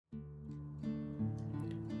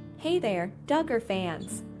Hey there, Duggar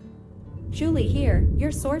fans! Julie here,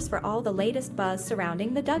 your source for all the latest buzz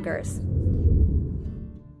surrounding the Duggars.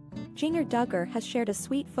 JINGER Duggar has shared a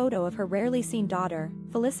sweet photo of her rarely seen daughter,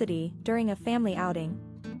 Felicity, during a family outing.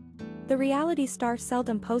 The reality star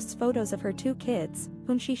seldom posts photos of her two kids,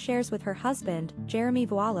 whom she shares with her husband, Jeremy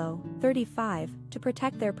Vuolo, 35, to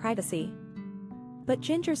protect their privacy. But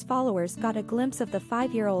Ginger's followers got a glimpse of the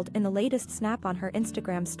 5-year-old in the latest snap on her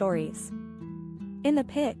Instagram stories. In the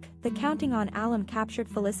pic, the Counting on Alum captured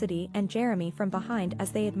Felicity and Jeremy from behind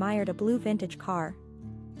as they admired a blue vintage car.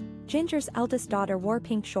 Ginger's eldest daughter wore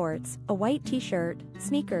pink shorts, a white t-shirt,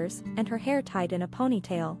 sneakers, and her hair tied in a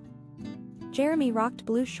ponytail. Jeremy rocked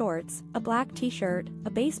blue shorts, a black t-shirt,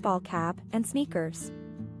 a baseball cap, and sneakers.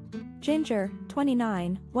 Ginger,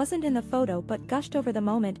 29, wasn't in the photo but gushed over the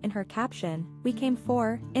moment in her caption, "We came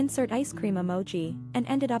for, insert ice cream emoji, and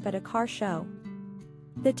ended up at a car show."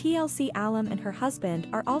 The TLC alum and her husband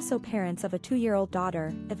are also parents of a 2-year-old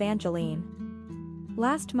daughter, Evangeline.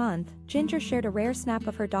 Last month, Ginger shared a rare snap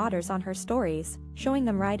of her daughters on her stories, showing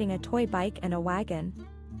them riding a toy bike and a wagon.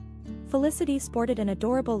 Felicity sported an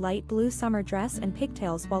adorable light blue summer dress and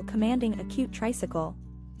pigtails while commanding a cute tricycle.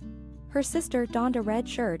 Her sister donned a red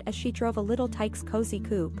shirt as she drove a little Tykes cozy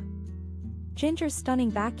coupe. Ginger's stunning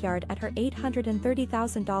backyard at her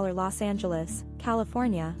 $830,000 Los Angeles,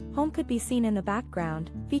 California, home could be seen in the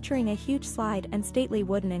background, featuring a huge slide and stately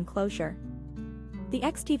wooden enclosure. The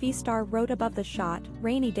ex-TV star wrote above the shot,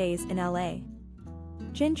 "Rainy days in LA."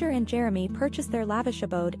 Ginger and Jeremy purchased their lavish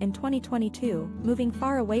abode in 2022, moving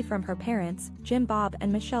far away from her parents, Jim, Bob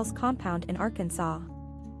and Michelle's compound in Arkansas.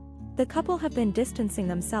 The couple have been distancing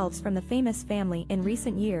themselves from the famous family in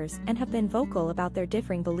recent years and have been vocal about their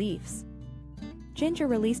differing beliefs. Ginger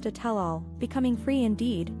released a tell-all, "Becoming Free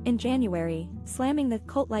Indeed," in January, slamming the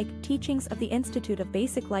cult-like teachings of the Institute of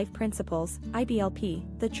Basic Life Principles, IBLP,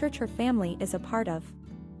 the church her family is a part of.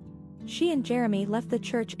 She and Jeremy left the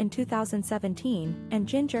church in 2017, and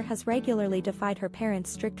Ginger has regularly defied her parents'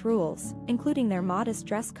 strict rules, including their modest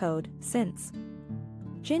dress code, since.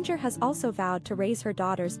 Ginger has also vowed to raise her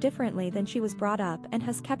daughters differently than she was brought up and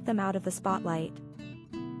has kept them out of the spotlight.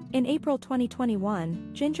 In April 2021,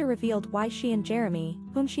 Ginger revealed why she and Jeremy,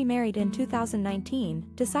 whom she married in 2019,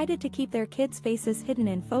 decided to keep their kids' faces hidden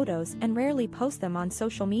in photos and rarely post them on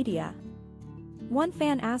social media. One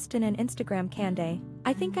fan asked in an Instagram Q&A,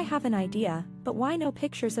 "I think I have an idea, but why no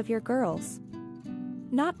pictures of your girls?"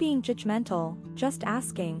 Not being judgmental, just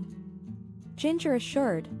asking. Ginger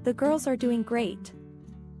assured, "The girls are doing great."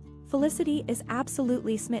 Felicity is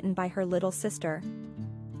absolutely smitten by her little sister.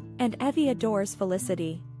 And Evie adores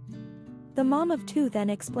Felicity. The mom of two then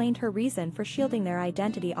explained her reason for shielding their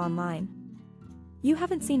identity online. "You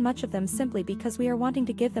haven't seen much of them simply because we are wanting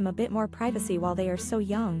to give them a bit more privacy while they are so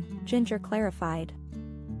young," Ginger clarified.